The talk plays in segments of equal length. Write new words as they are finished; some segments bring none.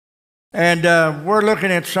And we're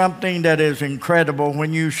looking at something that is incredible.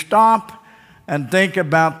 When you stop and think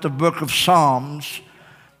about the book of Psalms,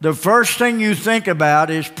 the first thing you think about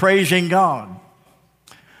is praising God.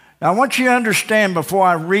 Now, I want you to understand before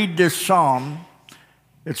I read this psalm,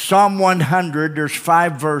 it's Psalm 100, there's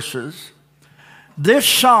 5 verses. This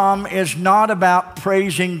psalm is not about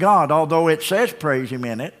praising God, although it says praise Him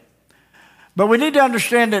in it. But we need to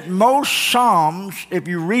understand that most psalms, if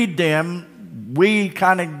you read them, we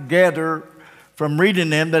kind of gather from reading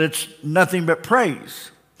them that it's nothing but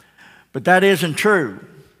praise. But that isn't true.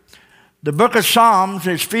 The book of Psalms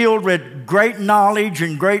is filled with great knowledge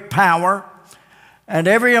and great power, and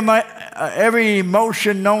every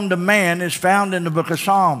emotion known to man is found in the book of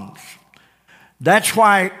Psalms. That's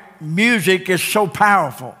why music is so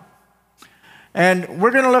powerful. And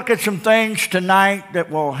we're going to look at some things tonight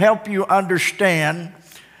that will help you understand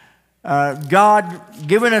God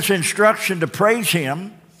giving us instruction to praise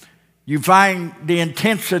Him. You find the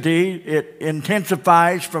intensity, it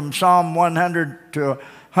intensifies from Psalm 100 to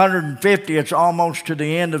 150. It's almost to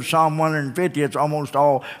the end of Psalm 150. It's almost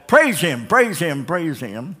all praise Him, praise Him, praise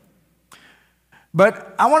Him.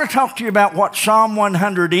 But I want to talk to you about what Psalm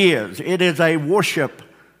 100 is. It is a worship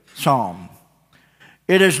psalm.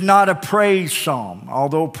 It is not a praise psalm.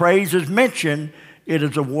 Although praise is mentioned, it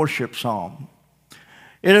is a worship psalm.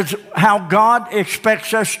 It is how God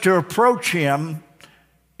expects us to approach Him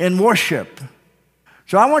in worship.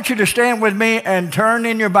 So I want you to stand with me and turn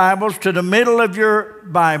in your Bibles to the middle of your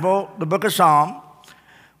Bible, the book of Psalm.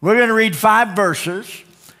 We're going to read 5 verses.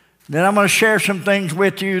 Then I'm going to share some things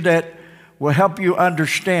with you that will help you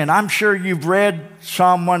understand. I'm sure you've read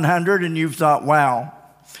Psalm 100 and you've thought, wow,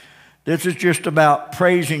 this is just about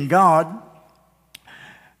praising God.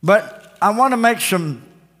 But I want to make some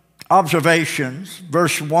observations,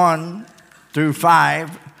 verse 1 through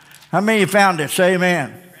 5. How many of you found it? Say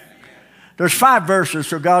amen. There's 5 verses,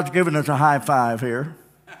 so God's given us a high five here.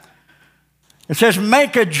 It says,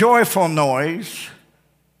 make a joyful noise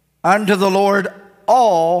unto the Lord,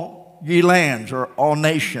 all ye lands, or all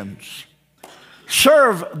nations.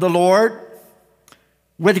 Serve the Lord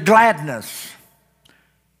with gladness.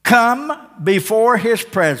 Come before His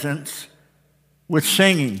presence with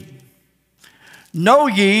singing. Know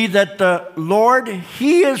ye that the Lord,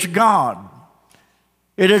 He is God.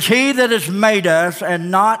 It is He that has made us,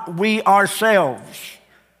 and not we ourselves.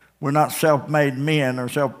 We're not self-made men or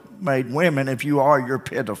self-made women. If you are, you're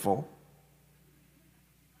pitiful.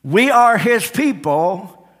 We are His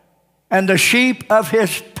people and the sheep of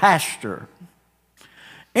His pasture.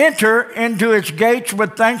 Enter into His gates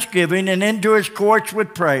with thanksgiving and into His courts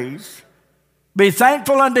with praise. Be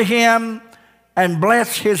thankful unto Him and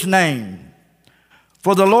bless His name.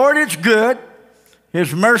 For the Lord is good,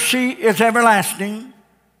 His mercy is everlasting,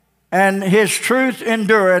 and His truth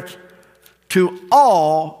endureth to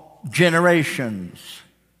all generations.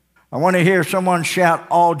 I want to hear someone shout,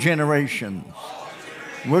 all generations.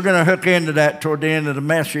 We're going to hook into that toward the end of the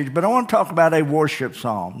message, but I want to talk about a worship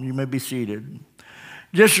psalm. You may be seated.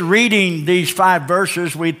 Just reading these 5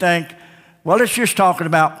 verses, we think, well, it's just talking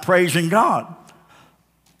about praising God.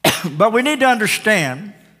 But we need to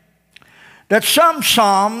understand that some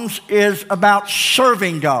psalms is about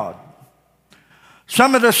serving God.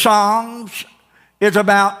 Some of the psalms is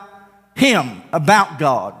about Him, about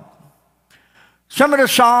God. Some of the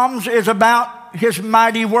psalms is about His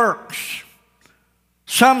mighty works.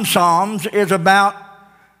 Some psalms is about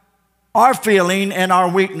our feeling and our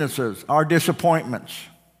weaknesses, our disappointments.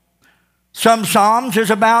 Some psalms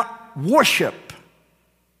is about worship.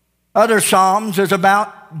 Other psalms is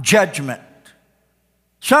about judgment.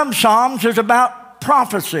 Some psalms is about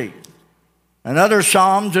prophecy, and other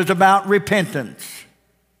psalms is about repentance.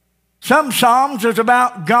 Some psalms is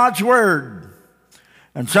about God's word,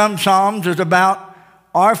 and some psalms is about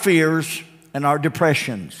our fears and our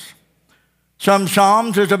depressions. Some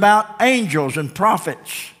psalms is about angels and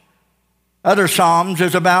prophets. Other psalms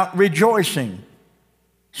is about rejoicing.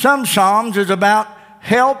 Some psalms is about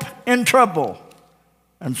help in trouble,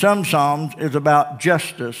 and some psalms is about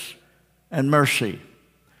justice and mercy.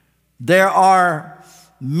 There are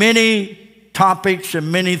many topics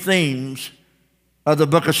and many themes of the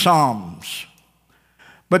book of Psalms.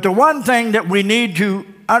 But the one thing that we need to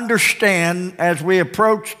understand as we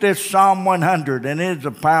approach this Psalm 100, and it is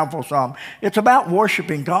a powerful psalm, it's about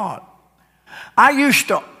worshiping God. I used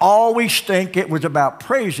to always think it was about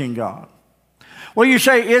praising God. Well, you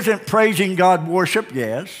say, isn't praising God worship?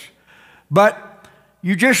 Yes. But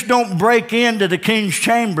you just don't break into the king's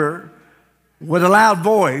chamber with a loud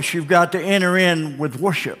voice. You've got to enter in with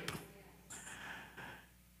worship.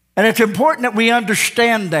 And it's important that we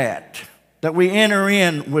understand that. that we enter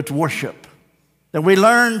in with worship, that we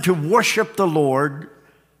learn to worship the Lord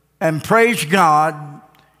and praise God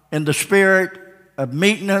in the spirit of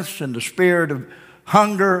meekness and the spirit of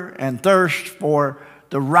hunger and thirst for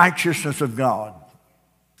the righteousness of God.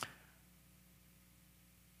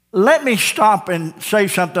 Let me stop and say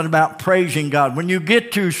something about praising God. When you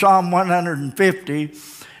get to Psalm 150,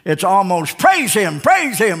 it's almost praise Him,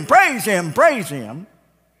 praise Him, praise Him, praise Him,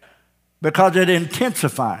 because it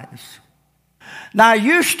intensifies. Now, I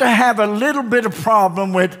used to have a little bit of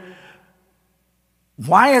problem with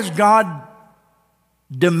why is God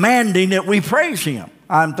demanding that we praise Him?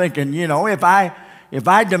 I'm thinking, you know, if I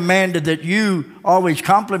demanded that you always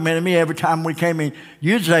complimented me every time we came in,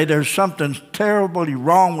 you'd say there's something terribly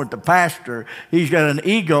wrong with the pastor. He's got an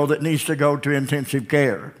ego that needs to go to intensive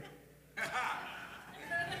care.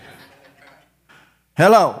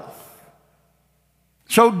 Hello.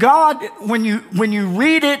 So God, when you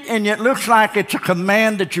read it and it looks like it's a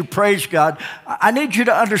command that you praise God, I need you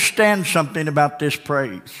to understand something about this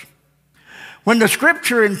praise. When the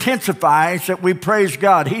scripture intensifies that we praise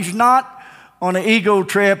God, He's not on an ego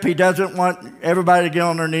trip. He doesn't want everybody to get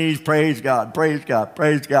on their knees, praise God, praise God,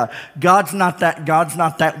 praise God. God's not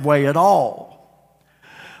that way at all.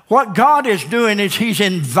 What God is doing is He's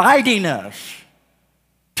inviting us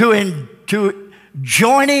to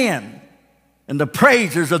join in the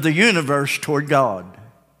praises of the universe toward God.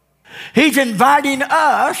 He's inviting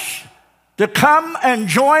us to come and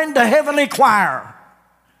join the heavenly choir.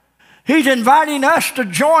 He's inviting us to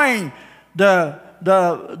join the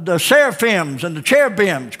seraphims and the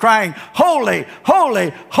cherubims crying, holy,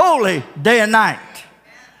 holy, holy, day and night.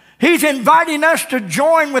 He's inviting us to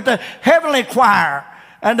join with the heavenly choir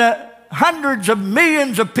and the hundreds of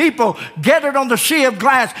millions of people gathered on the sea of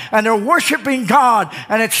glass, and they're worshiping God,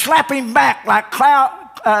 and it's slapping back like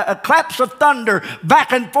claps of thunder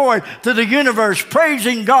back and forth to the universe,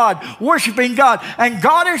 praising God, worshiping God. And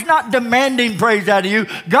God is not demanding praise out of you.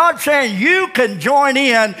 God's saying you can join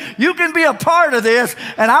in, you can be a part of this,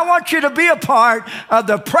 and I want you to be a part of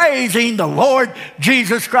the praising the Lord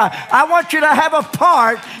Jesus Christ. I want you to have a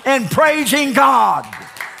part in praising God.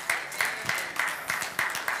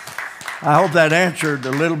 I hope that answered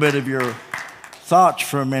a little bit of your thoughts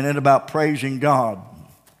for a minute about praising God.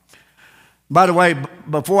 By the way,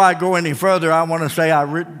 before I go any further, I want to say I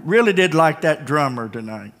really did like that drummer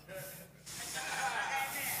tonight.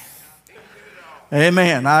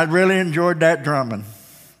 Amen. I really enjoyed that drumming.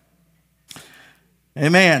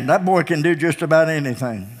 Amen. That boy can do just about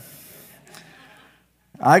anything.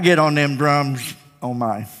 I get on them drums, oh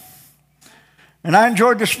my. And I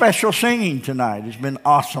enjoyed the special singing tonight. It's been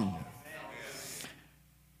awesome.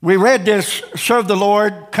 We read this, serve the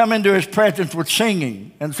Lord, come into His presence with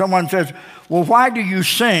singing. And someone says, well, why do you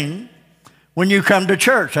sing when you come to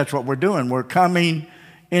church? That's what we're doing. We're coming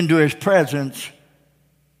into His presence.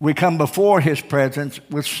 We come before His presence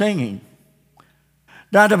with singing.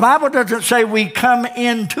 Now, the Bible doesn't say we come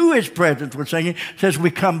into His presence with singing. It says we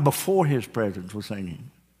come before His presence with singing.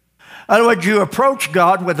 In other words, you approach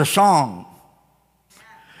God with a song.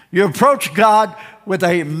 You approach God with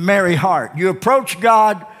a merry heart. You approach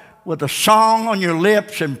God with a song on your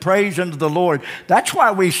lips and praise unto the Lord. That's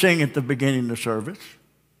why we sing at the beginning of the service.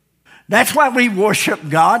 That's why we worship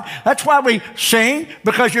God. That's why we sing,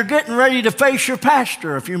 because you're getting ready to face your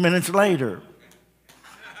pastor a few minutes later.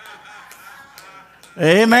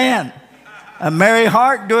 Amen. A merry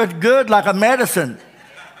heart doeth good like a medicine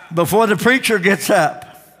before the preacher gets up.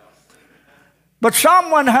 But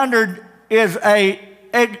Psalm 100 is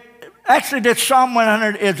Actually, this Psalm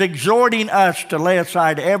 100 is exhorting us to lay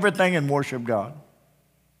aside everything and worship God.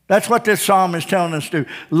 That's what this psalm is telling us to do.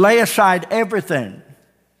 Lay aside everything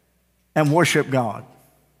and worship God.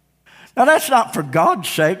 Now, that's not for God's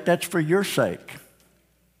sake. That's for your sake.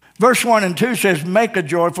 Verse 1 and 2 says, make a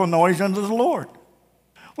joyful noise unto the Lord.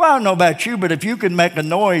 Well, I don't know about you, but if you can make a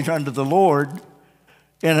noise unto the Lord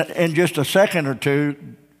in just a second or two,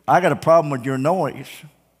 I got a problem with your noise.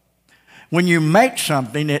 When you make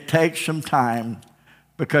something, it takes some time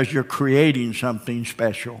because you're creating something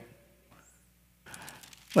special.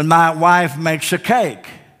 When my wife makes a cake,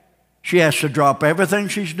 she has to drop everything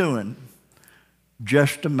she's doing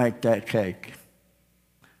just to make that cake.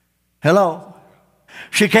 Hello?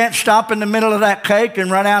 She can't stop in the middle of that cake and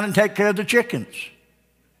run out and take care of the chickens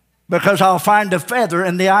because I'll find a feather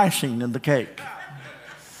in the icing in the cake.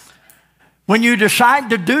 When you decide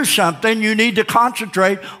to do something, you need to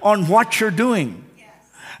concentrate on what you're doing. Yes.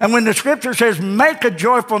 And when the scripture says, make a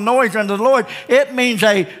joyful noise unto the Lord, it means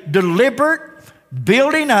a deliberate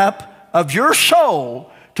building up of your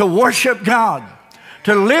soul to worship God.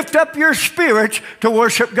 to lift up your spirits to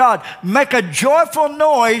worship God. Make a joyful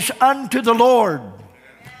noise unto the Lord.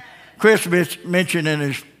 Chris mentioned in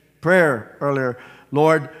his prayer earlier,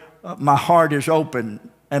 Lord, my heart is open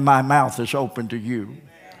and my mouth is open to you.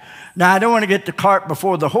 Now, I don't want to get the cart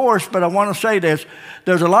before the horse, but I want to say this.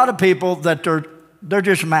 There's a lot of people that they're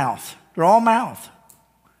just mouth. They're all mouth.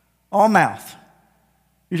 All mouth.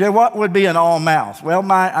 You say, what would be an all mouth? Well,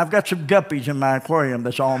 I've got some guppies in my aquarium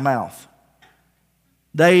that's all mouth.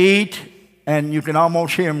 They eat, and you can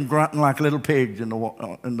almost hear them grunting like little pigs in the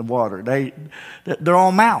water. They're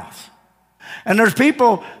all mouth. And there's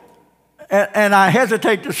people, and I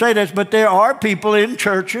hesitate to say this, but there are people in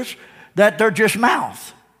churches that they're just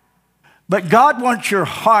mouth. But God wants your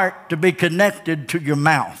heart to be connected to your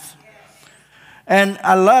mouth. And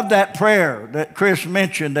I love that prayer that Chris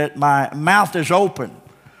mentioned, that my mouth is open.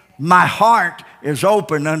 My heart is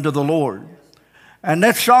open unto the Lord. And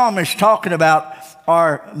that psalm is talking about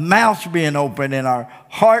our mouths being open and our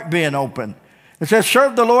heart being open. It says,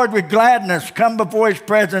 serve the Lord with gladness. Come before his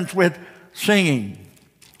presence with singing.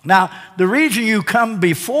 Now, the reason you come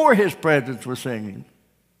before his presence with singing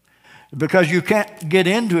is because you can't get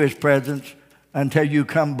into his presence until you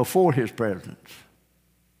come before his presence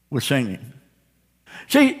with singing.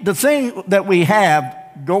 See, the thing that we have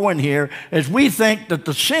going here is we think that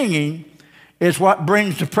the singing is what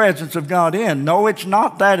brings the presence of God in. No, it's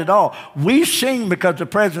not that at all. We sing because the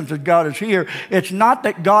presence of God is here. It's not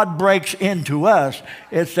that God breaks into us.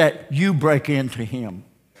 It's that you break into him.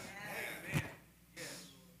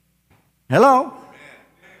 Hello?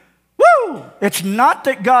 Woo! It's not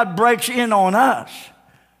that God breaks in on us.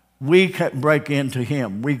 We break into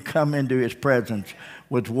him. We come into his presence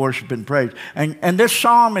with worship and praise. And this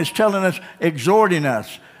psalm is telling us, exhorting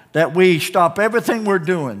us, that we stop everything we're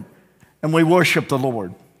doing and we worship the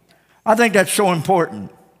Lord. I think that's so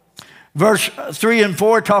important. Verse 3 and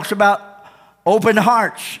 4 talks about open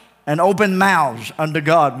hearts and open mouths unto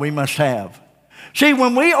God we must have. See,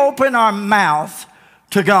 when we open our mouth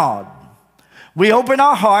to God, we open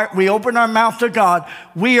our heart, we open our mouth to God,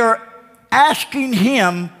 we are asking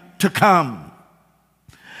him to come.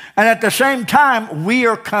 And at the same time, we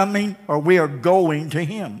are coming or we are going to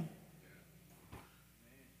him.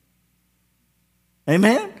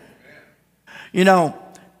 Amen? You know,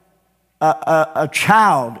 a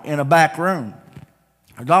child in a back room,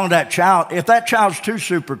 as long as that child, if that child's too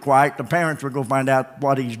super quiet, the parents will go find out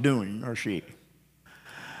what he's doing or she.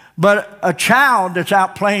 But a child that's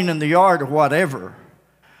out playing in the yard or whatever,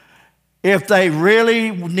 if they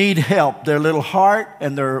really need help, their little heart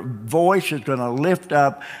and their voice is going to lift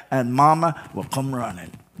up, and mama will come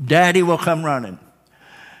running. Daddy will come running.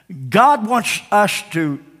 God wants us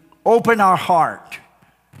to open our heart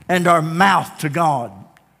and our mouth to God.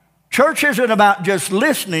 Church isn't about just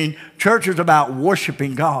listening. Church is about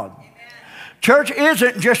worshiping God. Church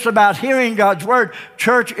isn't just about hearing God's word.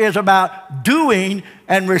 Church is about doing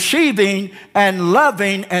and receiving and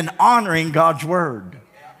loving and honoring God's word.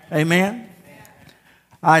 Amen?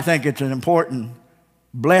 I think it's an important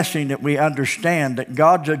blessing that we understand that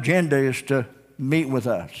God's agenda is to meet with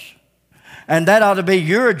us. And that ought to be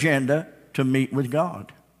your agenda, to meet with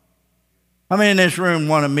God. How many in this room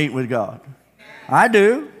want to meet with God? I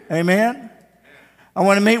do. Amen? I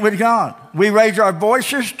want to meet with God. We raise our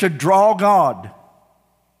voices to draw God.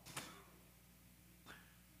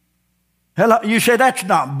 Hello, you say that's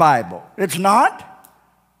not Bible. It's not?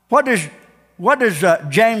 What does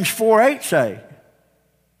James 4:8 say?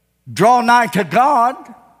 Draw nigh to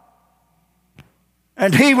God,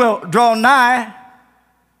 and he will draw nigh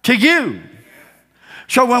to you.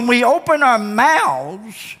 So when we open our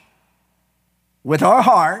mouths with our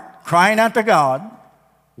heart, crying out to God,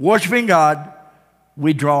 worshiping God,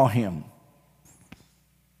 we draw him.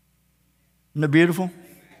 Isn't that beautiful?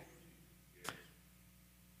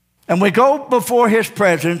 And we go before his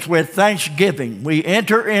presence with thanksgiving. We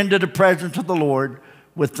enter into the presence of the Lord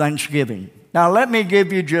with thanksgiving. Now let me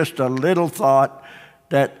give you just a little thought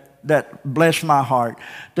that blessed my heart.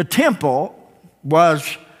 The temple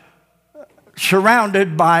was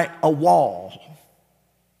surrounded by a wall.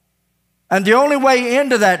 And the only way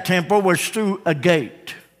into that temple was through a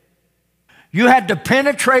gate. You had to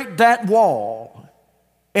penetrate that wall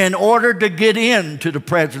in order to get into the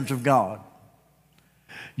presence of God.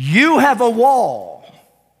 You have a wall,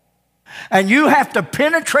 and you have to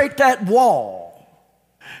penetrate that wall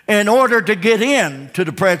in order to get into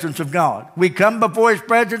the presence of God. We come before his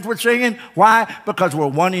presence with singing. Why? Because we're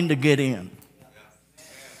wanting to get in.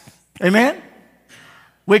 Amen?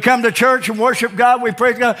 We come to church and worship God, we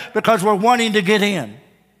praise God because we're wanting to get in.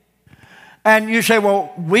 And you say,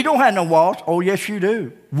 well, we don't have no walls. Oh, yes, you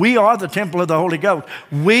do. We are the temple of the Holy Ghost.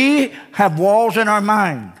 We have walls in our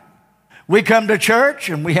mind. We come to church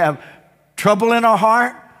and we have trouble in our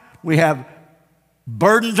heart. We have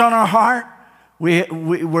burdens on our heart.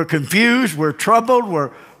 We're confused. We're troubled.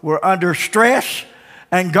 We're under stress.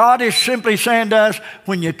 And God is simply saying to us,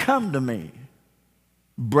 when you come to me,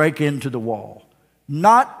 break into the wall.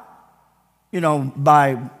 Not,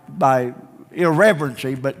 by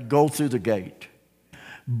irreverency, but go through the gate.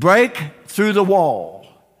 Break through the wall.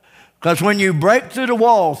 Because when you break through the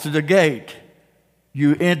wall, through the gate,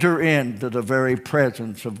 you enter into the very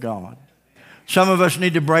presence of God. Some of us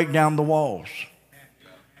need to break down the walls.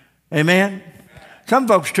 Amen? Some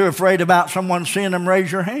folks are too afraid about someone seeing them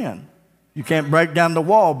raise your hand. You can't break down the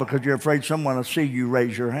wall because you're afraid someone will see you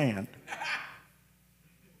raise your hand.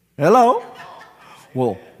 Hello?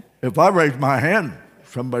 Well, if I raise my hand,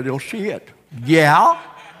 somebody will see it. Yeah,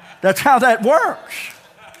 that's how that works.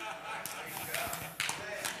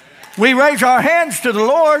 We raise our hands to the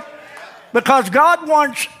Lord because God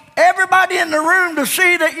wants everybody in the room to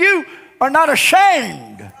see that you are not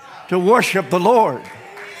ashamed to worship the Lord.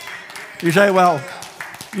 You say,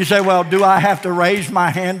 well, do I have to raise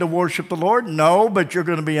my hand to worship the Lord? No, but you're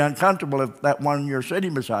going to be uncomfortable if that one you're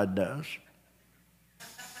sitting beside does.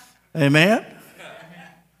 Amen?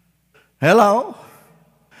 Hello?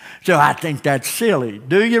 So I think that's silly.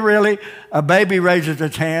 Do you really? A baby raises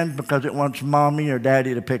its hand because it wants mommy or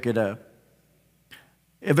daddy to pick it up.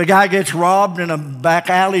 If a guy gets robbed in a back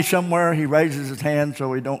alley somewhere, he raises his hand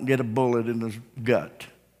so he don't get a bullet in his gut.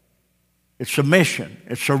 It's submission.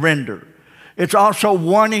 It's surrender. It's also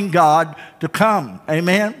wanting God to come.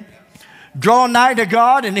 Amen? Draw nigh to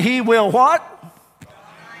God and he will what?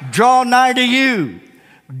 Draw nigh to you.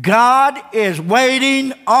 God is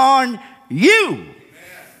waiting on you.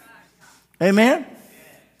 Amen?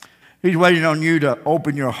 He's waiting on you to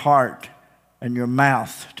open your heart and your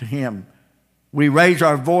mouth to him. We raise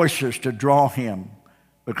our voices to draw him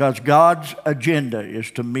because God's agenda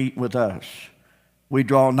is to meet with us. We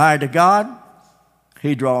draw nigh to God.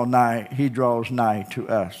 He draws nigh to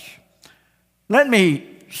us. Let me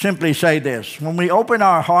simply say this. When we open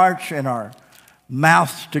our hearts and our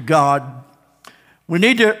mouths to God, we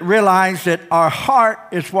need to realize that our heart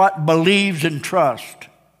is what believes and trusts.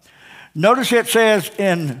 Notice it says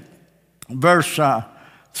in verse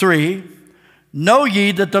 3, know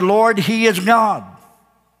ye that the Lord, he is God.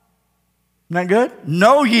 Isn't that good?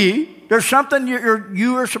 Know ye. There's something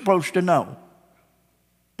you are supposed to know.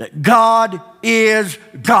 That God is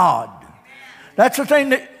God. That's the thing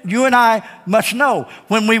that you and I must know.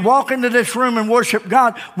 When we walk into this room and worship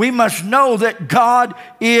God, we must know that God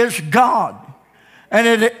is God. And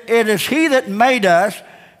it is he that made us.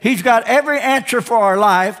 He's got every answer for our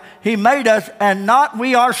life. He made us and not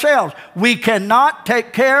we ourselves. We cannot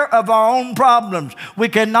take care of our own problems. We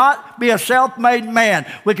cannot be a self-made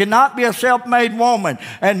man. We cannot be a self-made woman.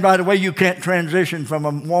 And by the way, you can't transition from a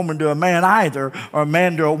woman to a man either, or a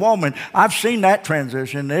man to a woman. I've seen that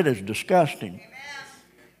transition. It is disgusting. Amen.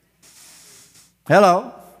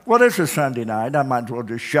 Hello? Well, this is Sunday night. I might as well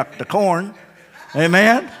just shuck the corn.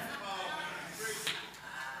 Amen?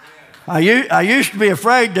 I used to be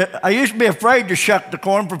afraid to shuck the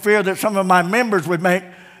corn for fear that some of my members would make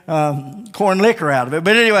corn liquor out of it.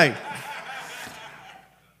 But anyway,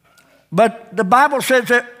 but the Bible says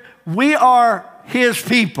that we are his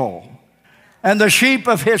people and the sheep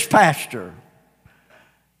of his pasture.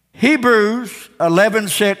 Hebrews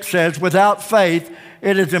 11:6 says, without faith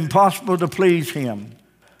it is impossible to please him.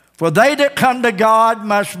 For they that come to God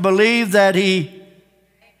must believe that he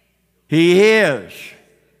is.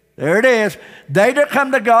 There it is. They that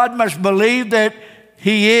come to God must believe that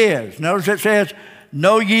he is. Notice it says,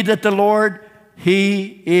 know ye that the Lord,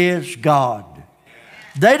 he is God.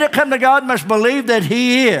 They that come to God must believe that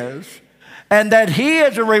he is, and that he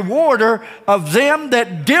is a rewarder of them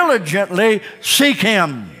that diligently seek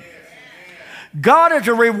him. God is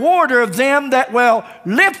a rewarder of them that will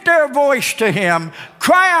lift their voice to him,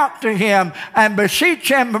 cry out to him, and beseech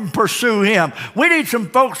him and pursue him. We need some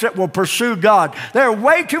folks that will pursue God. There are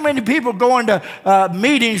way too many people going to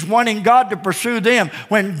meetings wanting God to pursue them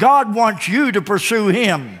when God wants you to pursue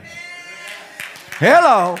him.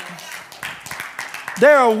 Hello.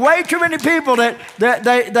 There are way too many people that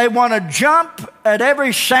they want to jump at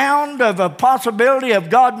every sound of a possibility of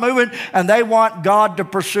God moving, and they want God to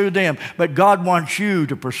pursue them. But God wants you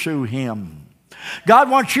to pursue him. God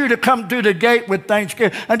wants you to come through the gate with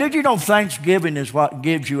thanksgiving. And did you know thanksgiving is what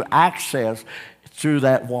gives you access through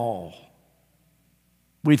that wall?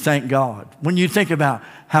 We thank God. When you think about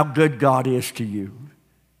how good God is to you.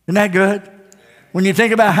 Isn't that good? When you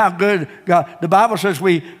think about how good God, the Bible says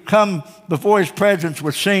we come before his presence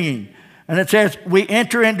with singing. And it says we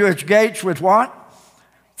enter into his gates with what?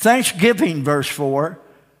 Thanksgiving, verse 4.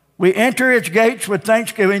 We enter his gates with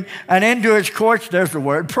thanksgiving, and into his courts, there's the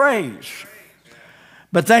word praise.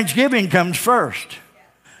 But thanksgiving comes first.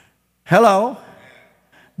 Hello?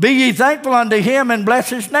 Be ye thankful unto him and bless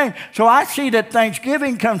his name. So I see that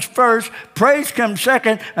thanksgiving comes first, praise comes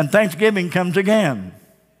second, and thanksgiving comes again.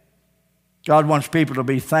 God wants people to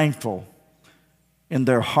be thankful in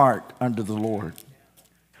their heart unto the Lord.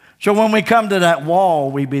 So when we come to that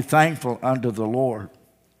wall, we be thankful unto the Lord.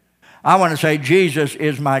 I want to say Jesus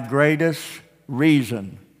is my greatest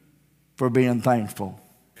reason for being thankful.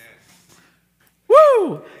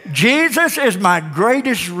 Woo! Jesus is my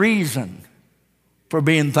greatest reason for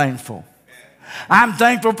being thankful. I'm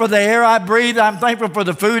thankful for the air I breathe. I'm thankful for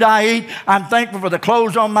the food I eat. I'm thankful for the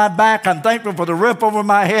clothes on my back. I'm thankful for the roof over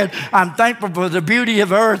my head. I'm thankful for the beauty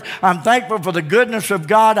of earth. I'm thankful for the goodness of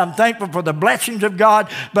God. I'm thankful for the blessings of God.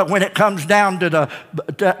 But when it comes down to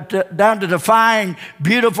the fine,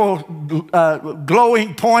 beautiful,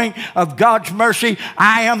 glowing point of God's mercy,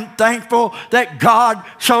 I am thankful that God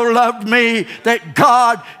so loved me, that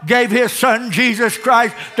God gave his son Jesus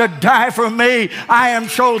Christ to die for me. I am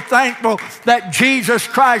so thankful that Jesus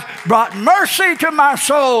Christ brought mercy to my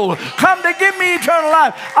soul, come to give me eternal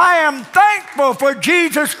life. I am thankful for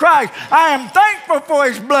Jesus Christ. I am thankful for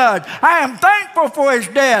his blood. I am thankful for his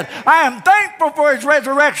death. I am thankful for his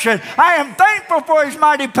resurrection. I am thankful for his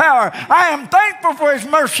mighty power. I am thankful for his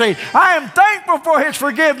mercy. I am thankful for his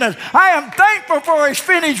forgiveness. I am thankful for his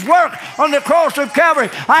finished work on the cross of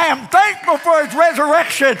Calvary. I am thankful for his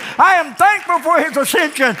resurrection. I am thankful for his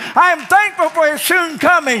ascension. I am thankful for his soon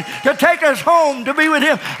coming to take us home to be with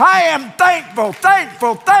him. I am thankful,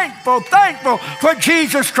 thankful, thankful, thankful for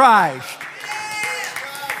Jesus Christ.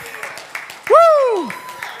 Woo!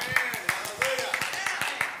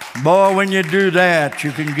 Boy, when you do that,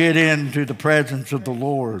 you can get into the presence of the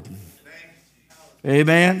Lord.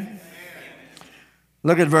 Amen?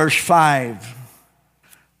 Look at verse 5.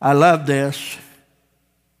 I love this.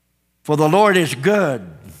 For the Lord is good.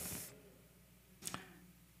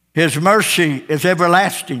 His mercy is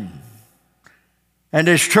everlasting, and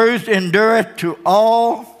his truth endureth to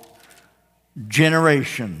all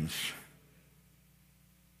generations.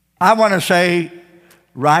 I want to say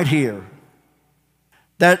right here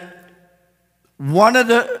that one of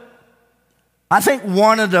the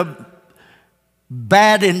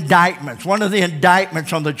bad indictments, one of the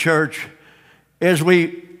indictments on the church is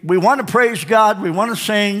we want to praise God, we want to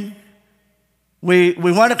sing, we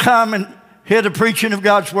want to come and hear the preaching of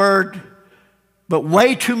God's word, but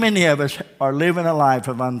way too many of us are living a life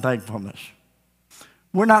of unthankfulness.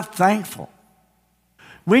 We're not thankful.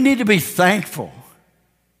 We need to be thankful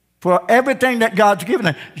for everything that God's given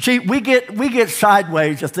us. See, we get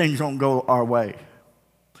sideways if things don't go our way.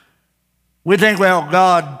 We think, well,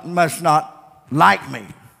 God must not like me.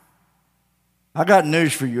 I got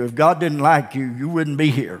news for you. If God didn't like you, you wouldn't be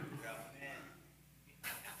here.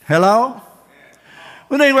 Hello?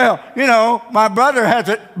 We think, well, my brother has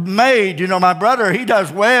it made. My brother, he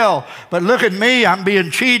does well. But look at me, I'm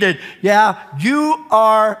being cheated. Yeah, you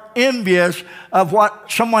are envious of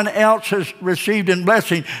what someone else has received in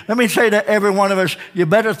blessing. Let me say to every one of us, you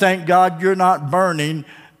better thank God you're not burning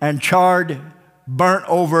and charred, burnt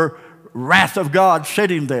over wrath of God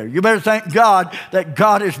sitting there. You better thank God that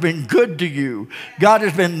God has been good to you. God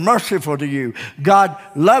has been merciful to you. God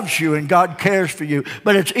loves you and God cares for you.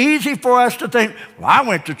 But it's easy for us to think, well, I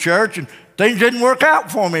went to church and things didn't work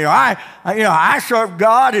out for me. Or I serve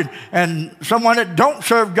God, and someone that don't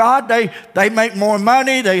serve God, they make more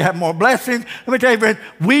money, they have more blessings. Let me tell you, friends,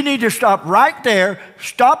 we need to stop right there,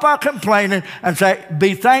 stop our complaining, and say,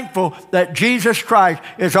 be thankful that Jesus Christ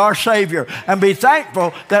is our Savior, and be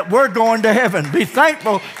thankful that we're going to heaven. Be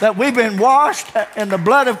thankful that we've been washed in the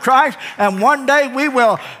blood of Christ, and one day we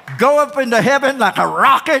will go up into heaven like a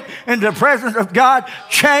rocket into the presence of God,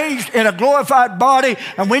 changed in a glorified body,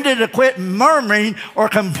 and we need to quit murmuring or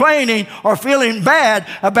complaining or feeling bad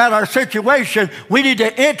about our situation. We need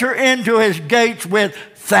to enter into his gates with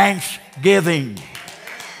thanksgiving.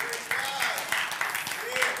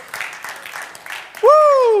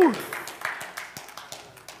 Woo!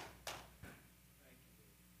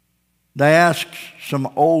 They asked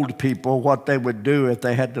some old people what they would do if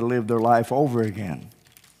they had to live their life over again.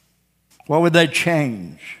 What would they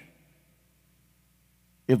change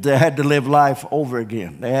if they had to live life over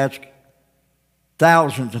again? They asked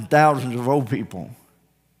thousands and thousands of old people.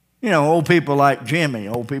 Old people like Jimmy,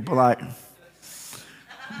 old people like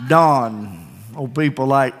Don, old people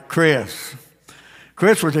like Chris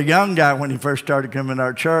Chris was a young guy when he first started coming to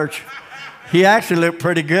our church. He actually looked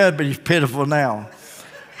pretty good, but he's pitiful now.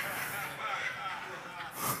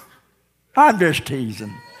 I'm just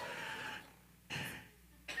teasing.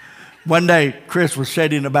 One day, Chris was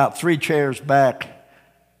sitting about 3 chairs back,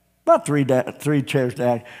 about three chairs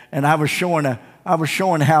back, and I was showing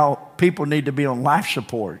how people need to be on life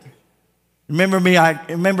support.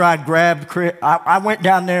 I grabbed Chris. I went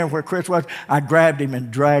down there where Chris was. I grabbed him and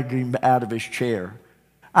dragged him out of his chair.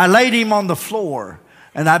 I laid him on the floor,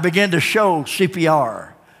 and I began to show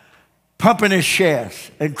CPR, pumping his chest.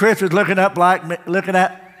 And Chris was looking up at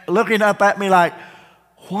me like,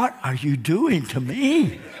 "What are you doing to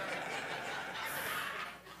me?"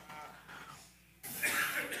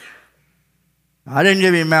 I didn't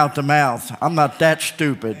give him mouth to mouth. I'm not that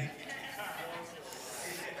stupid.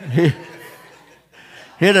 He'd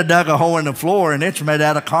have dug a hole in the floor, and it's made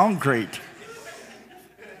out of concrete.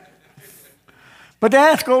 But to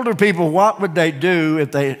ask older people, what would they do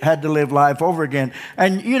if they had to live life over again?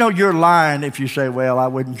 And you know, you're lying if you say, well, I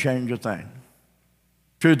wouldn't change a thing.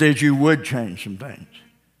 Truth is, you would change some things.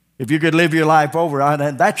 If you could live your life over,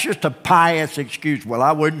 that's just a pious excuse. Well,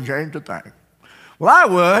 I wouldn't change a thing. Well, I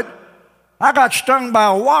would. I got stung by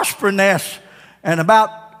a wasp nest, and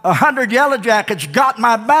about 100 yellow jackets got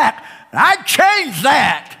my back. And I'd change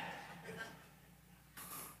that.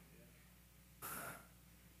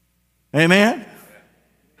 Amen?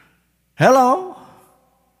 Hello?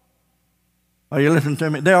 Are you listening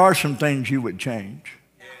to me? There are some things you would change.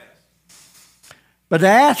 But to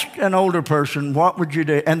ask an older person, what would you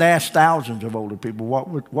do? And to ask thousands of older people,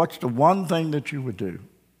 what's the one thing that you would do?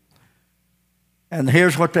 And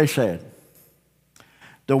here's what they said.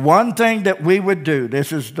 The one thing that we would do,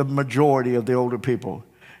 this is the majority of the older people,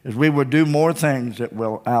 is we would do more things that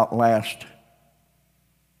will outlast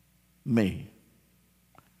me.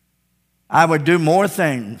 I would do more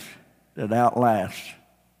things that outlast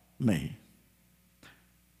me.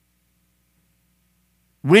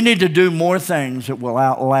 We need to do more things that will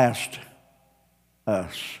outlast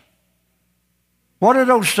us. What are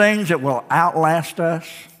those things that will outlast us?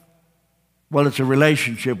 Well, it's a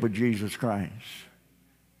relationship with Jesus Christ.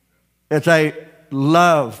 It's a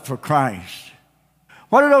love for Christ.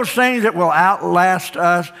 What are those things that will outlast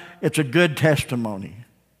us? It's a good testimony,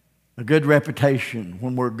 a good reputation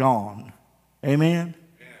when we're gone. Amen?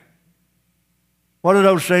 What are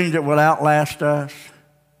those things that will outlast us?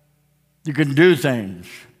 You can do things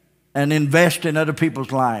and invest in other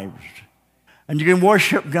people's lives. And you can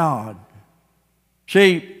worship God.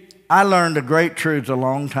 See, I learned a great truth a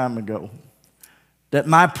long time ago, that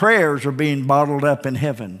my prayers are being bottled up in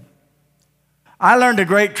heaven. I learned a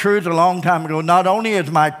great truth a long time ago. Not only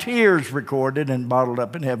is my tears recorded and bottled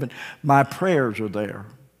up in heaven, my prayers are there.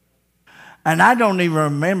 And I don't even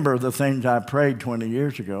remember the things I prayed 20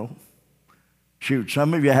 years ago. Shoot,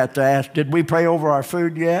 some of you have to ask, did we pray over our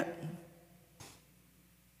food yet?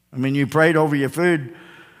 I mean, you prayed over your food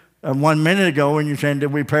 1 minute ago and you're saying,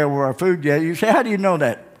 did we pray over our food yet? You say, how do you know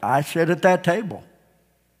that? I sit at that table.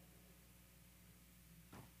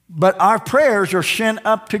 But our prayers are sent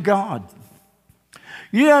up to God.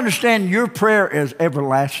 You understand your prayer is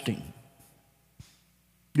everlasting.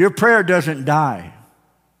 Your prayer doesn't die.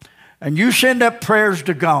 And you send up prayers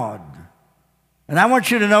to God. And I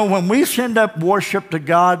want you to know when we send up worship to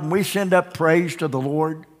God and we send up praise to the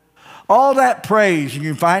Lord, all that praise, and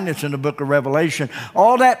you find this in the book of Revelation,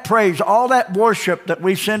 all that praise, all that worship that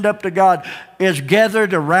we send up to God is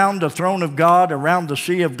gathered around the throne of God, around the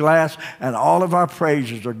sea of glass, and all of our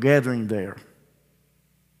praises are gathering there,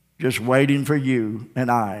 just waiting for you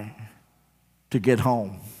and I to get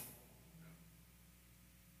home.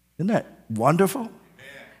 Isn't that wonderful?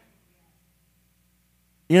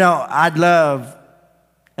 You know, I'd love,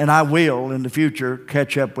 and I will in the future,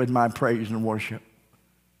 catch up with my praise and worship.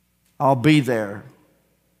 I'll be there.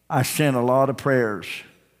 I sent a lot of prayers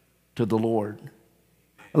to the Lord.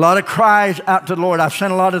 A lot of cries out to the Lord. I've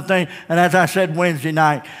sent a lot of things. And as I said Wednesday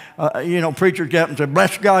night, preachers get up and say,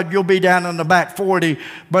 bless God, you'll be down in the back 40,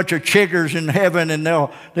 bunch of chiggers in heaven, and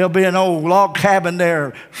there'll be an old log cabin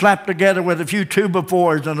there slapped together with a few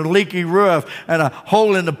 2x4s and a leaky roof and a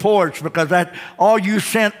hole in the porch, because that all you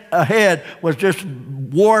sent ahead was just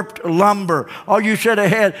warped lumber. All you sent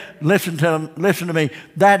ahead, listen to me,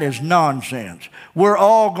 that is nonsense. We're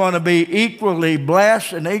all going to be equally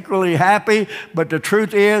blessed and equally happy, but the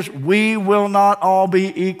truth is we will not all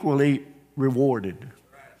be equally rewarded.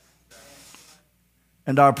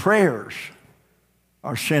 And our prayers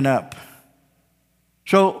are sent up.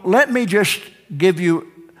 So let me just give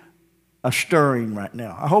you a stirring right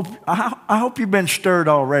now. I hope you've been stirred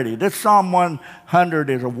already. This Psalm 100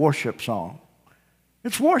 is a worship song.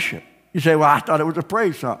 It's worship. You say, well, I thought it was a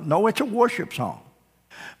praise song. No, it's a worship song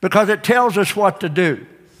because it tells us what to do.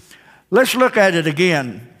 Let's look at it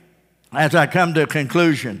again as I come to a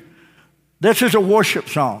conclusion. This is a worship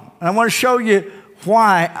song. And I want to show you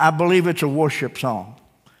why I believe it's a worship song.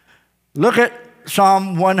 Look at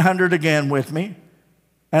Psalm 100 again with me,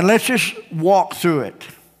 and let's just walk through it.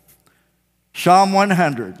 Psalm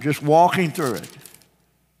 100, just walking through it.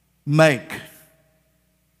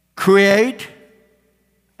 Create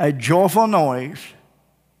a joyful noise,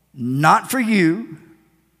 not for you,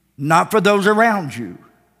 not for those around you,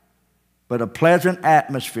 but a pleasant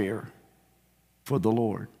atmosphere for the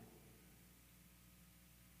Lord.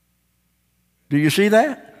 Do you see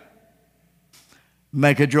that?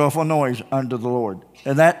 Make a joyful noise unto the Lord.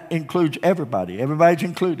 And that includes everybody. Everybody's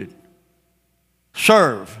included.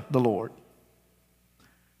 Serve the Lord.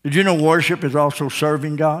 Did you know worship is also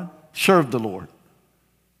serving God? Serve the Lord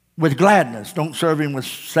with gladness. Don't serve Him with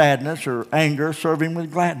sadness or anger. Serve Him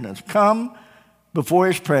with gladness. Come before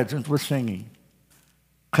His presence with singing.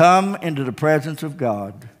 Come into the presence of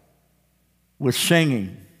God with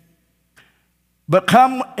singing. But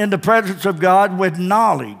come in the presence of God with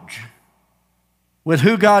knowledge, with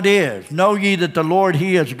who God is. Know ye that the Lord,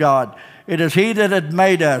 He is God. It is He that hath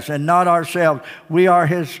made us, and not ourselves. We are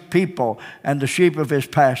His people, and the sheep of His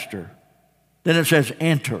pasture. Then it says,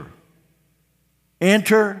 enter.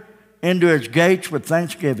 Enter into His gates with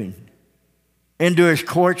thanksgiving, into His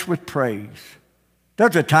courts with praise.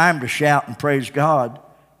 There's a time to shout and praise God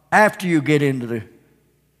after you get into the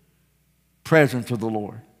presence of the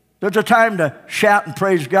Lord. There's a time to shout and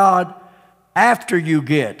praise God after you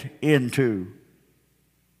get into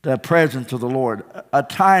the presence of the Lord. A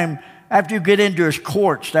time after you get into His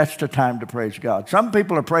courts, that's the time to praise God. Some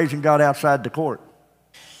people are praising God outside the court.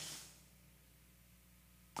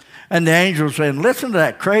 And the angels saying, listen to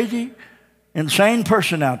that crazy, insane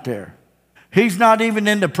person out there. He's not even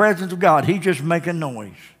in the presence of God. He's just making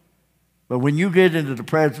noise. But when you get into the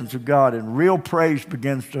presence of God and real praise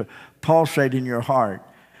begins to pulsate in your heart,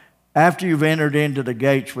 after you've entered into the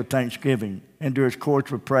gates with thanksgiving, into His courts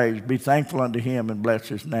with praise, be thankful unto Him and bless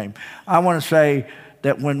His name. I want to say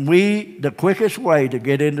that the quickest way to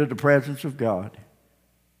get into the presence of God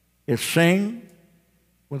is sing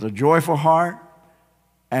with a joyful heart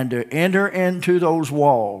and to enter into those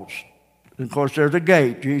walls. And of course, there's a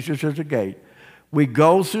gate. Jesus is a gate. We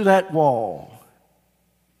go through that wall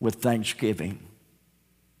with thanksgiving.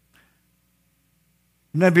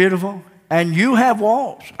 Isn't that beautiful? And you have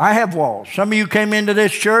walls. I have walls. Some of you came into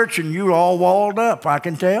this church and you're all walled up, I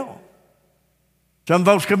can tell. Some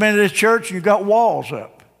folks come into this church and you got walls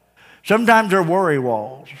up. Sometimes they're worry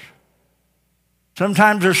walls.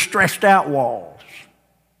 Sometimes they're stressed out walls.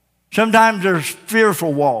 Sometimes there's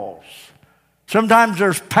fearful walls. Sometimes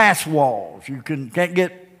there's past walls. You can't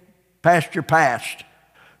get past your past.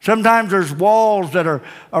 Sometimes there's walls that are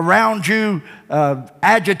around you,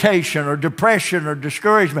 agitation or depression or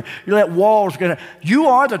discouragement. You let walls get in. You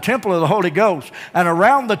are the temple of the Holy Ghost. And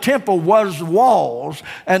around the temple was walls,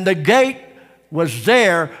 and the gate was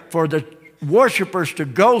there for the worshipers to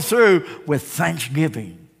go through with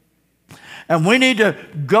thanksgiving. And we need to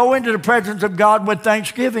go into the presence of God with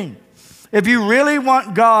thanksgiving. If you really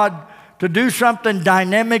want God to do something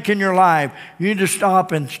dynamic in your life, you need to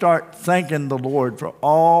stop and start thanking the Lord for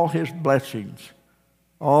all His blessings,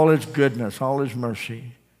 all His goodness, all His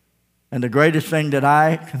mercy. And the greatest thing that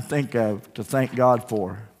I can think of to thank God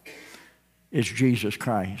for is Jesus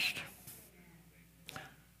Christ.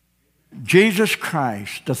 Jesus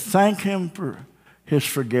Christ, to thank Him for His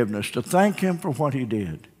forgiveness, to thank Him for what He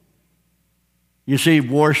did. You see,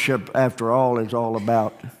 worship, after all, is all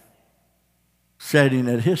about sitting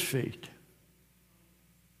at His feet.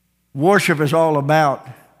 Worship is all about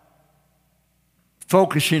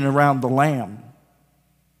focusing around the Lamb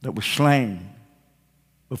that was slain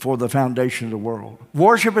before the foundation of the world.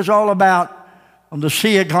 Worship is all about, on the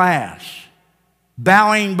sea of glass,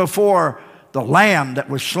 bowing before the Lamb that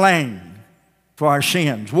was slain for our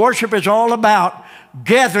sins. Worship is all about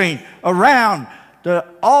gathering around the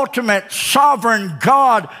ultimate sovereign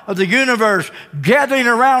God of the universe, gathering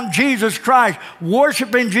around Jesus Christ,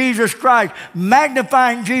 worshiping Jesus Christ,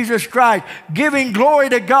 magnifying Jesus Christ, giving glory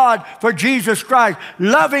to God for Jesus Christ,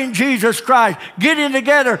 loving Jesus Christ, getting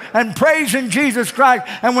together and praising Jesus Christ.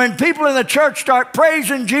 And when people in the church start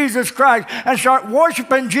praising Jesus Christ and start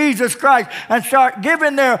worshiping Jesus Christ and start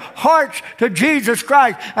giving their hearts to Jesus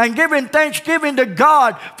Christ and giving thanksgiving to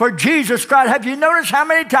God for Jesus Christ, have you noticed how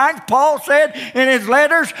many times Paul said in his letter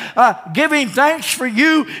letters giving thanks for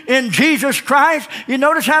you in Jesus Christ. You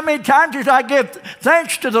notice how many times I give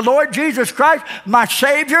thanks to the Lord Jesus Christ, my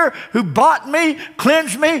Savior, who bought me,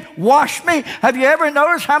 cleansed me, washed me. Have you ever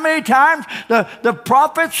noticed how many times the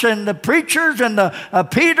prophets and the preachers and the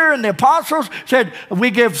Peter and the apostles said,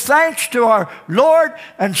 we give thanks to our Lord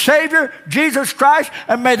and Savior, Jesus Christ,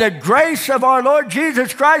 and may the grace of our Lord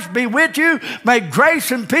Jesus Christ be with you. May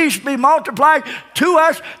grace and peace be multiplied to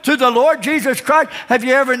us through the Lord Jesus Christ. Have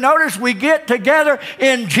you ever noticed we get together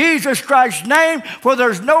in Jesus Christ's name, for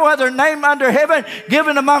there's no other name under heaven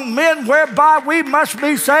given among men whereby we must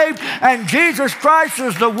be saved, and Jesus Christ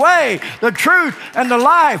is the way, the truth, and the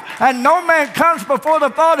life, and no man comes before the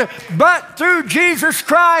Father but through Jesus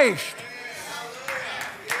Christ.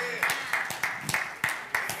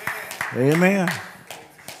 Amen.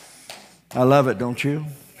 I love it, don't you?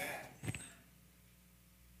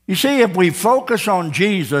 You see, if we focus on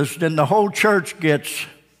Jesus, then the whole church gets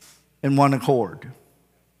in one accord.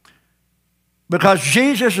 Because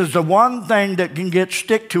Jesus is the one thing that can get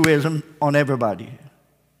stick-to-ism on everybody.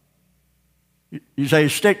 You say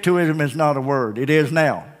stick-to-ism is not a word. It is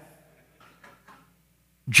now.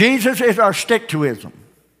 Jesus is our stick-to-ism.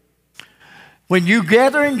 When you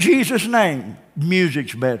gather in Jesus' name,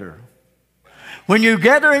 music's better. When you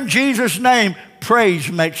gather in Jesus' name,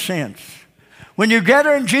 praise makes sense. When you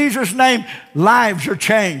gather in Jesus' name, lives are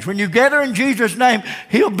changed. When you gather in Jesus' name,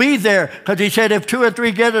 He'll be there. Because He said, if 2 or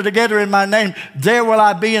 3 gather together in my name, there will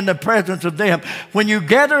I be in the presence of them. When you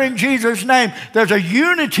gather in Jesus' name, there's a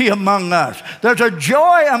unity among us. There's a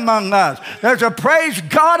joy among us. There's a praise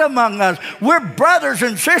God among us. We're brothers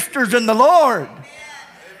and sisters in the Lord.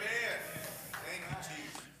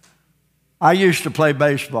 I used to play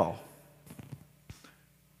baseball.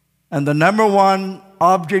 And the number one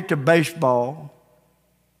object of baseball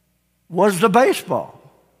was the baseball.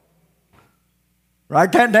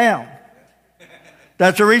 Write that down.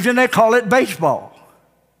 That's the reason they call it baseball.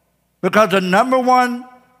 Because the number one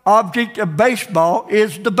object of baseball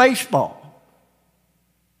is the baseball.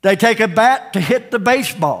 They take a bat to hit the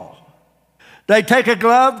baseball. They take a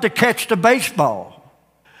glove to catch the baseball.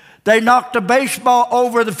 They knock the baseball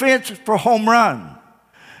over the fence for home run.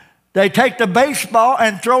 They take the baseball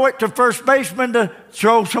and throw it to first baseman to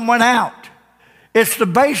throw someone out. It's the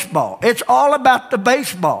baseball. It's all about the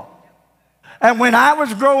baseball. And when I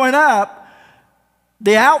was growing up,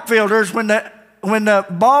 the outfielders, when the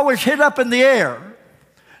ball was hit up in the air,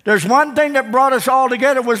 there's one thing that brought us all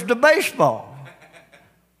together was the baseball.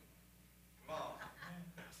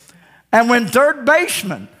 And when third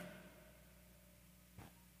baseman,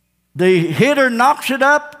 the hitter knocks it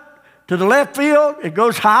up to the left field, it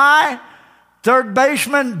goes high. Third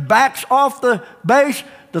baseman backs off the base.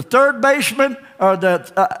 The third baseman or the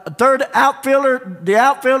third outfielder, the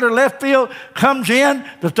outfielder left field comes in.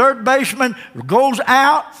 The third baseman goes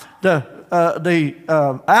out. The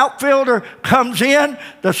outfielder comes in.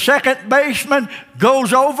 The second baseman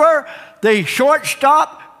goes over. The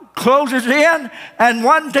shortstop closes in. And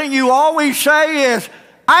one thing you always say is,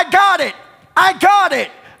 I got it. I got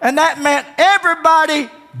it. And that meant everybody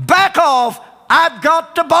back off, I've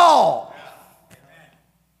got the ball.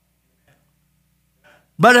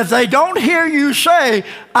 But if they don't hear you say,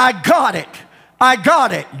 I got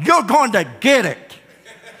it, you're going to get it.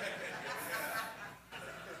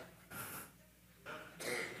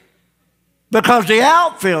 Because the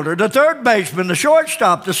outfielder, the third baseman, the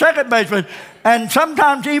shortstop, the second baseman, and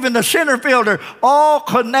sometimes even the center fielder all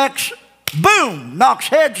connects. Boom, knocks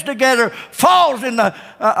heads together, falls in the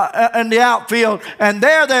outfield, and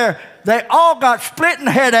they all got splitting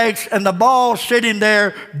headaches, and the ball's sitting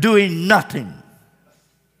there doing nothing.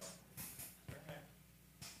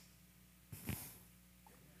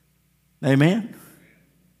 Amen?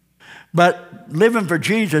 But living for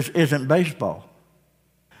Jesus isn't baseball.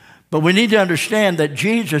 But we need to understand that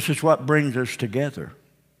Jesus is what brings us together.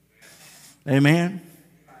 Amen?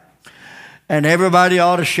 And everybody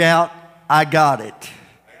ought to shout, I got it.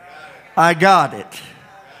 I got it.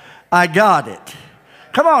 I got it.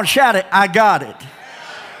 Come on, shout it. I got it.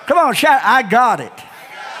 Come on, shout it. I got it.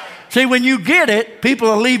 See, when you get it, people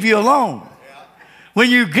will leave you alone. When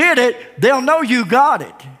you get it, they'll know you got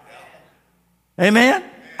it. Amen?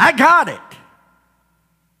 I got it.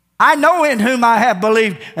 I know in whom I have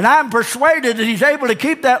believed, and I'm persuaded that He's able to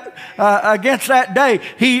keep that against that day.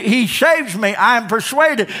 He saves me. I am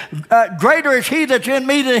persuaded. Greater is He that's in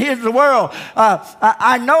me than He is in the world.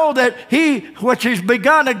 I know that He which has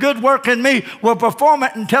begun a good work in me will perform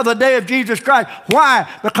it until the day of Jesus Christ. Why?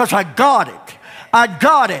 Because I got it. I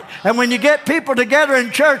got it. And when you get people together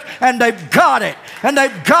in church and they've got it, and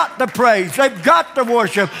they've got the praise, they've got the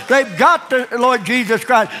worship, they've got the Lord Jesus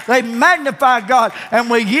Christ, they magnify God, and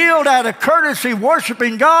we yield out of courtesy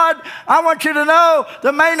worshiping God, I want you to know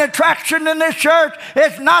the main attraction in this church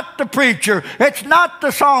is not the preacher, it's not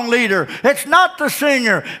the song leader, it's not the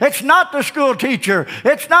singer, it's not the school teacher,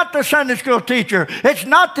 it's not the Sunday school teacher, it's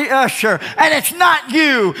not the usher, and it's not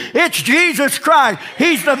you. It's Jesus Christ.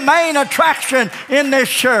 He's the main attraction in this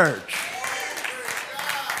church.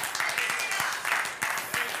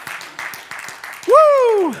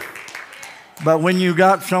 Woo! But when you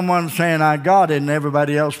got someone saying, I got it, and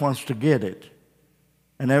everybody else wants to get it,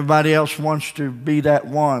 and everybody else wants to be that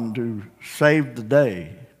one to save the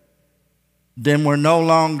day, then we're no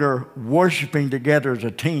longer worshiping together as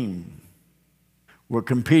a team. We're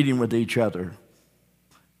competing with each other.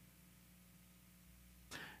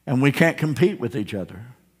 And we can't compete with each other.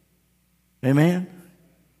 Amen?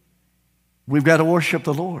 We've got to worship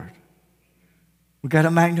the Lord. We've got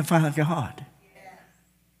to magnify God.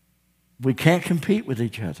 We can't compete with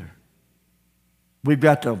each other. We've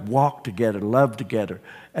got to walk together, love together.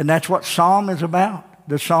 And that's what Psalm is about.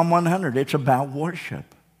 The Psalm 100. It's about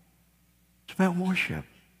worship. It's about worship.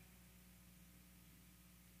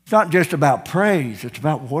 It's not just about praise. It's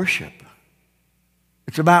about worship.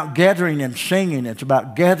 It's about gathering and singing. It's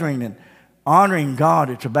about gathering and honoring God.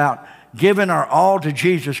 It's about giving our all to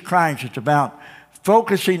Jesus Christ. It's about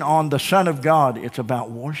focusing on the Son of God. It's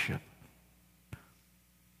about worship.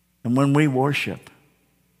 And when we worship,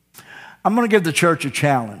 I'm going to give the church a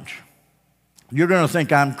challenge. You're going to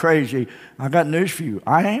think I'm crazy. I got news for you.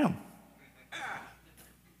 I am.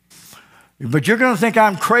 But you're going to think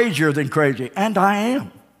I'm crazier than crazy, and I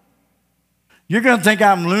am. You're going to think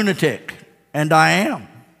I'm lunatic, and I am.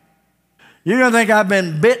 You're going to think I've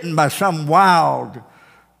been bitten by some wild,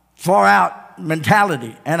 far-out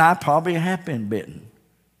mentality, and I probably have been bitten.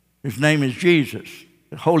 His name is Jesus,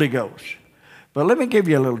 the Holy Ghost. But let me give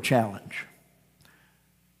you a little challenge.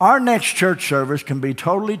 Our next church service can be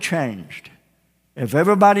totally changed if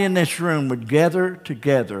everybody in this room would gather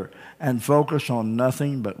together and focus on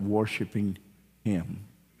nothing but worshiping Him.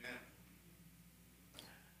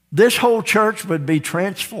 This whole church would be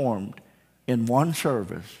transformed in one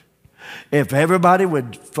service if everybody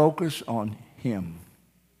would focus on Him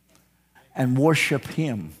and worship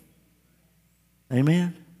Him.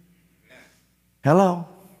 Amen? Hello?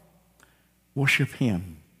 Worship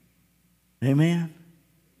Him. Amen?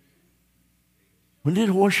 We need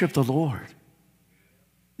to worship the Lord.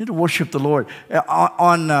 We need to worship the Lord.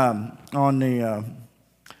 On the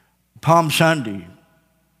Palm Sunday,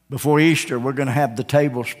 before Easter, we're going to have the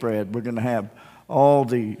table spread. We're going to have all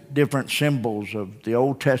the different symbols of the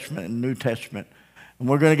Old Testament and New Testament. And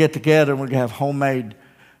we're going to get together and we're going to have homemade,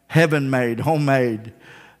 heaven-made, homemade,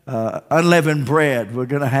 unleavened bread. We're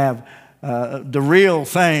going to have the real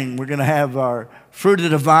thing. We're going to have our fruit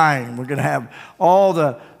of the vine. We're going to have all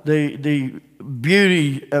the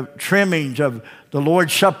beauty of trimmings of the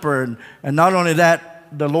Lord's Supper. And not only that,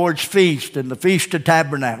 the Lord's Feast and the Feast of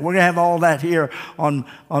Tabernacle. We're going to have all that here on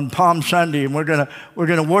Palm Sunday, and we're going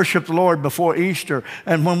to worship the Lord before Easter.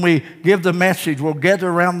 And when we give the message, we'll gather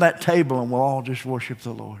around that table and we'll all just worship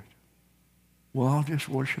the Lord. We'll all just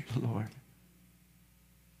worship the Lord.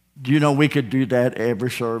 Do you know we could do that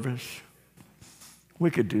every service?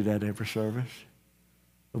 We could do that every service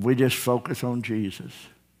if we just focus on Jesus.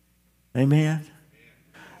 Amen?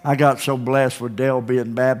 I got so blessed with Dale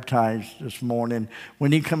being baptized this morning.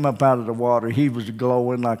 When he come up out of the water, he was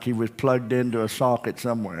glowing like he was plugged into a socket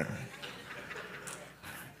somewhere.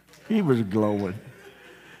 He was glowing.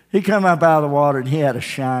 He come up out of the water and he had a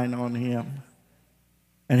shine on him.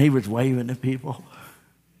 And he was waving to people.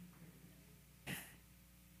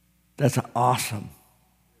 That's awesome.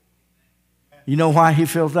 You know why he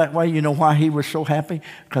feels that way? You know why he was so happy?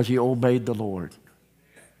 Because he obeyed the Lord.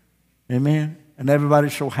 Amen? And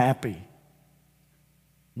everybody's so happy.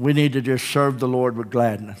 We need to just serve the Lord with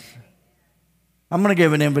gladness. I'm going to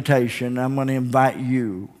give an invitation. I'm going to invite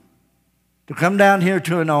you to come down here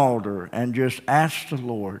to an altar and just ask the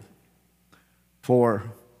Lord for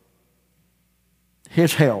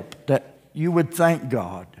His help, that you would thank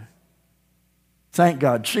God. Thank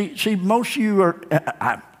God. See, most of you are,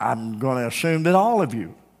 I'm going to assume that all of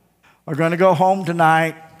you are going to go home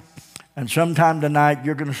tonight. And sometime tonight,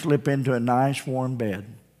 you're going to slip into a nice warm bed.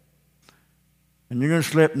 And you're going to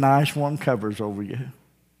slip nice warm covers over you.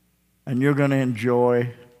 And you're going to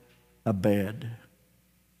enjoy a bed.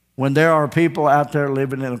 When there are people out there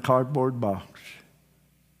living in a cardboard box,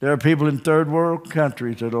 there are people in third world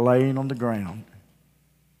countries that are laying on the ground.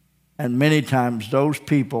 And many times those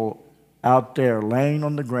people out there laying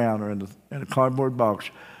on the ground or in a cardboard box,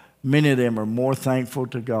 many of them are more thankful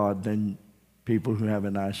to God than people who have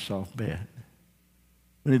a nice soft bed.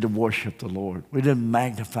 We need to worship the Lord. We need to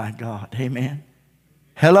magnify God. Amen.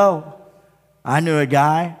 Hello. I knew a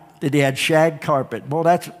guy that he had shag carpet. Boy,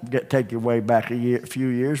 that's take you way back a few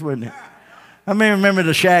years, wouldn't it? I mean, remember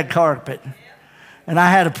the shag carpet. And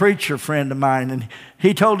I had a preacher friend of mine, and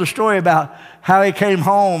he told a story about how he came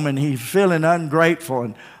home and he's feeling ungrateful.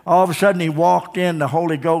 And all of a sudden he walked in, the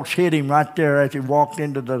Holy Ghost hit him right there as he walked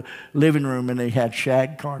into the living room, and he had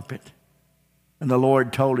shag carpet. And the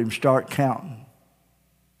Lord told him, start counting.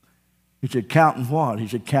 He said, counting what? He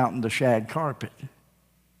said, counting the shag carpet.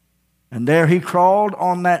 And there he crawled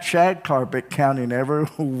on that shag carpet, counting every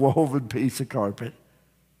woven piece of carpet,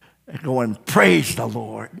 and going, praise the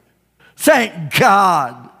Lord. Thank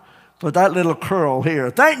God for that little curl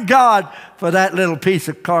here. Thank God for that little piece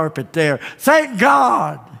of carpet there. Thank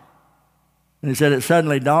God. And he said, it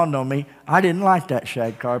suddenly dawned on me, I didn't like that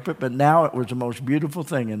shag carpet, but now it was the most beautiful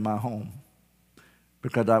thing in my home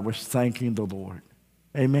because I was thanking the Lord.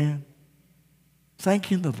 Amen.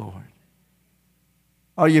 Thanking the Lord.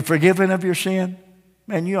 Are you forgiven of your sin?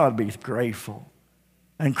 Man, you ought to be grateful.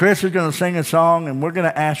 And Chris is going to sing a song, and we're going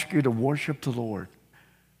to ask you to worship the Lord.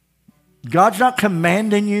 God's not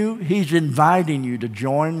commanding you. He's inviting you to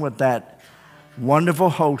join with that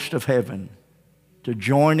wonderful host of heaven to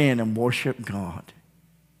join in and worship God.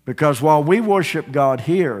 Because while we worship God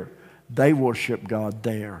here, they worship God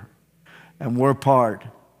there. And we're part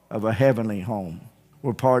of a heavenly home.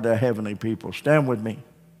 We're part of a heavenly people. Stand with me.